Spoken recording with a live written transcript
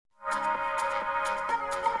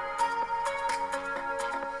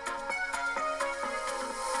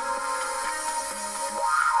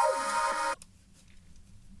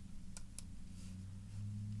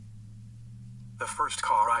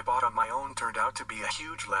turned out to be a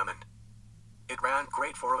huge lemon. It ran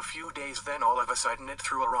great for a few days, then all of a sudden it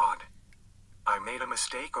threw a rod. I made a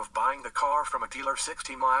mistake of buying the car from a dealer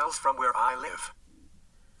 60 miles from where I live.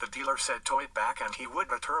 The dealer said tow it back and he would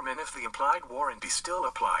determine if the implied warranty still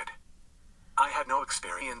applied. I had no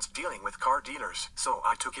experience dealing with car dealers, so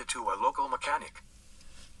I took it to a local mechanic.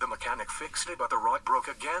 The mechanic fixed it, but the rod broke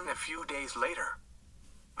again a few days later.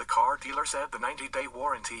 The car dealer said the 90-day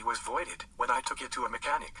warranty was voided when I took it to a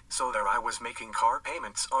mechanic, so there I was making car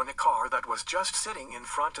payments on a car that was just sitting in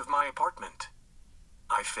front of my apartment.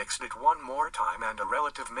 I fixed it one more time and a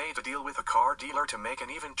relative made a deal with a car dealer to make an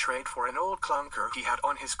even trade for an old clunker he had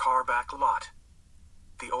on his car back lot.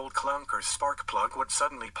 The old clunker's spark plug would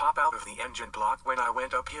suddenly pop out of the engine block when I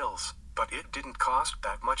went up hills, but it didn't cost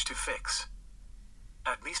that much to fix.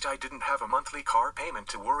 At least I didn't have a monthly car payment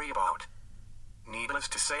to worry about. Needless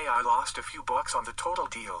to say, I lost a few bucks on the total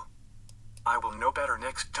deal. I will know better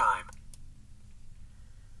next time.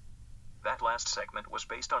 That last segment was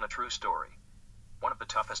based on a true story. One of the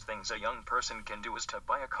toughest things a young person can do is to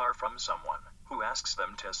buy a car from someone who asks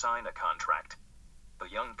them to sign a contract. The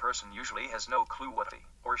young person usually has no clue what he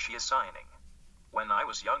or she is signing. When I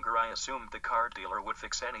was younger, I assumed the car dealer would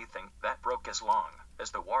fix anything that broke as long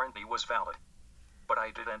as the warranty was valid. But I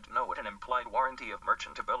didn't know what an implied warranty of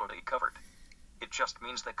merchantability covered. It just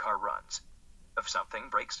means the car runs. If something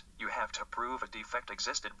breaks, you have to prove a defect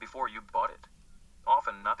existed before you bought it.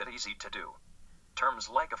 Often not that easy to do. Terms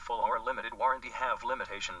like a full or limited warranty have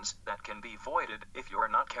limitations that can be voided if you are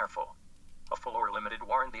not careful. A full or limited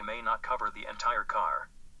warranty may not cover the entire car.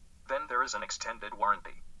 Then there is an extended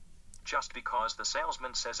warranty. Just because the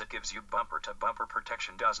salesman says it gives you bumper-to-bumper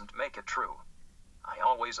protection doesn't make it true. I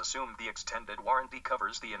always assumed the extended warranty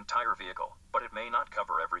covers the entire vehicle, but it may not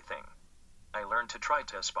cover everything. I learned to try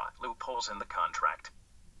to spot loopholes in the contract.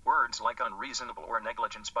 Words like unreasonable or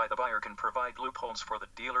negligence by the buyer can provide loopholes for the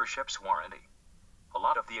dealership's warranty. A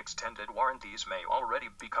lot of the extended warranties may already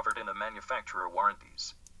be covered in the manufacturer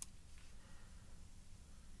warranties.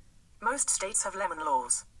 Most states have lemon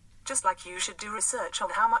laws. Just like you should do research on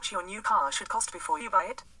how much your new car should cost before you buy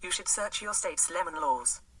it, you should search your state's lemon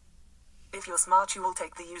laws. If you're smart, you will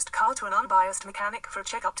take the used car to an unbiased mechanic for a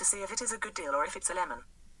checkup to see if it is a good deal or if it's a lemon.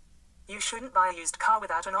 You shouldn't buy a used car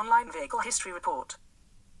without an online vehicle history report.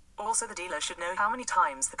 Also, the dealer should know how many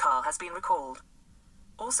times the car has been recalled.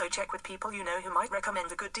 Also, check with people you know who might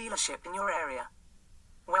recommend a good dealership in your area.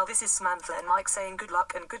 Well, this is Samantha and Mike saying good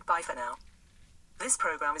luck and goodbye for now. This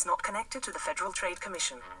program is not connected to the Federal Trade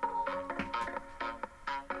Commission.